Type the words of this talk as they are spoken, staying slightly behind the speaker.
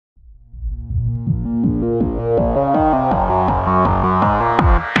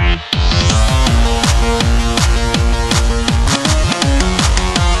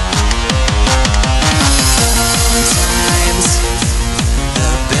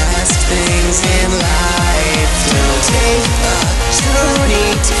in life. Don't take a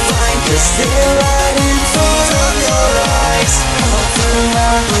journey to find this thing right in front of your eyes. Often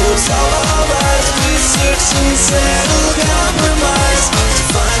our hopes are alright. We search and settle, compromise to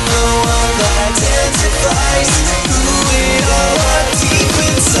find the one that identifies who we are deep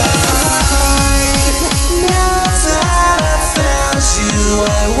inside. Now that I've found you,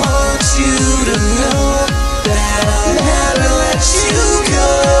 I want you to know that I'll never let you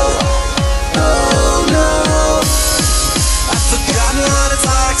go. Oh no, I've forgotten what it's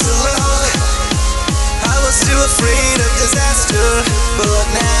like to love. I was too afraid of disaster, but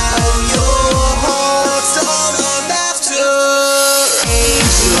now your heart's all I'm after.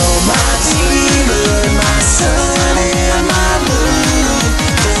 Angel, my demon, my sun and my moon,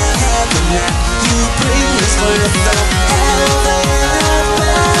 the heaven that you bring is worth the hell that I've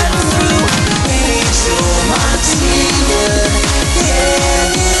been through. Angel, my demon,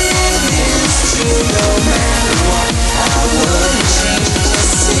 yeah, it is true. No matter what, I wouldn't change a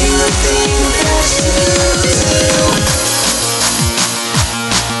single thing that you do.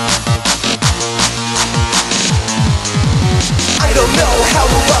 I don't know how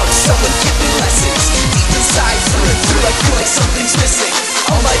to love someone, give me lessons. Deep inside, through and through, I feel like something's missing.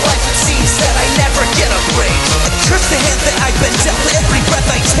 All my life it seems that I never get a break. I curse the hand that I've been dealt every breath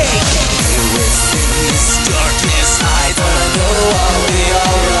I take. Here within this darkness hide, but I know I'll be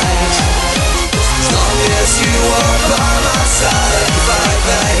alright. As long as you are by my side, fight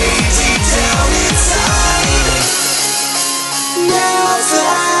the hate deep down inside. Now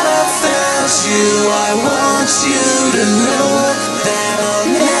that I've found you, I want you to know that I'll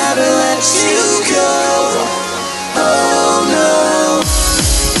never let you go. Oh no,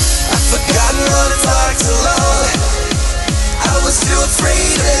 I've forgotten what it's like to love. I was too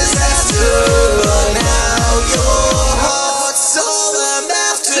afraid of disaster, but now your heart's all I'm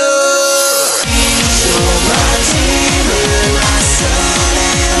after. Angel, my demon, my sun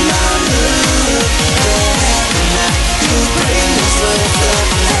and my moon, the heaven that you bring is worth the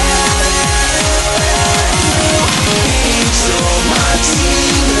hell that I've been through. Angel, my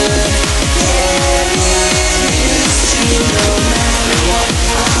demon, yeah, it is true. No matter what,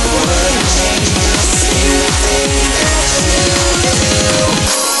 I wouldn't change a single thing that you do.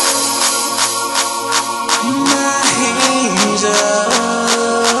 My angel,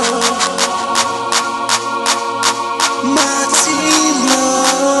 my demon,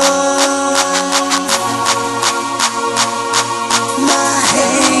 my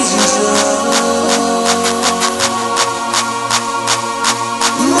angel,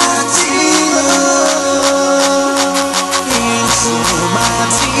 my demon. Angel, my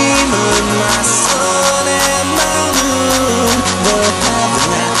demon, my sun and my moon, the heaven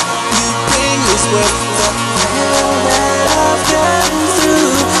that you bring is worth the hell that I've gotten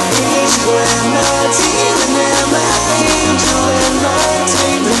through. Angel and my demon and my angel and my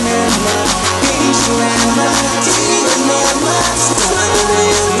demon and my angel and my demon and my sun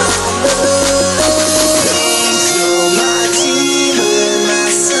and my moon. Angel, my demon, my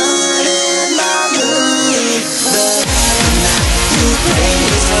sun and my moon, the heaven that you bring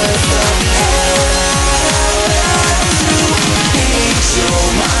is worth the hell that I've been through. Angel,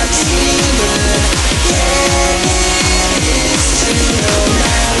 my demon, yeah, it is true. No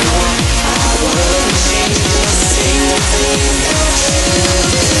matter what, I wouldn't change a single thing that you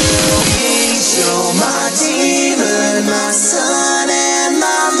do. Angel, my demon, my sun and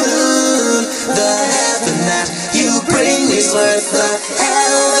my moon, the heaven that you bring is worth the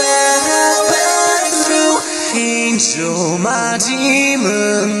hell that I've been through. Angel, my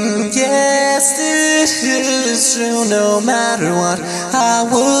demon, yes, it is true. No matter what, I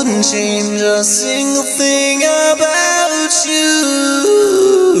wouldn't change a single thing about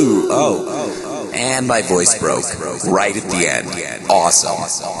you. Oh, and my voice broke right at the end. Awesome.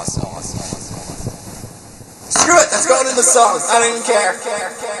 Screw it, that's going in the song. I don't even care.